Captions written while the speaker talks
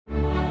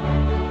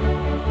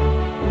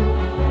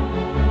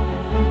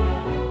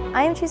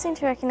I am choosing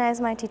to recognize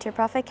my teacher,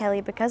 Prof.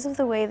 Kelly, because of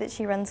the way that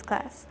she runs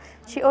class.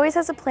 She always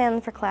has a plan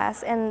for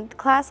class, and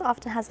class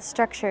often has a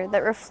structure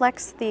that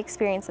reflects the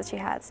experience that she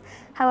has.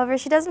 However,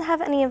 she doesn't have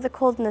any of the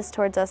coldness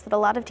towards us that a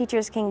lot of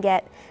teachers can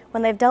get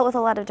when they've dealt with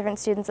a lot of different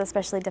students,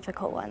 especially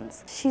difficult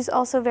ones. She's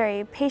also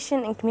very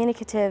patient and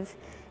communicative,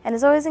 and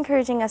is always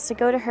encouraging us to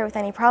go to her with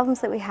any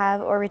problems that we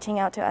have or reaching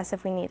out to us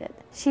if we need it.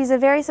 She's a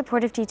very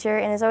supportive teacher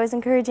and is always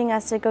encouraging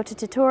us to go to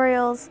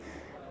tutorials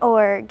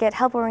or get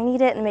help where we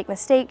need it and make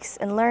mistakes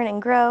and learn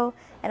and grow,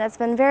 and it's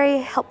been very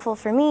helpful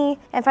for me.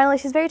 And finally,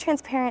 she's very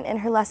transparent in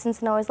her lessons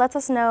and always lets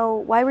us know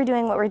why we're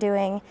doing what we're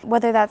doing,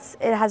 whether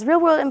it has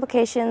real-world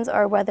implications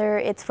or whether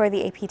it's for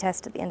the AP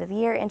test at the end of the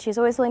year, and she's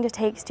always willing to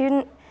take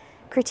student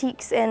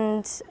critiques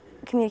and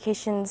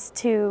communications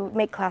to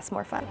make class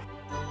more fun.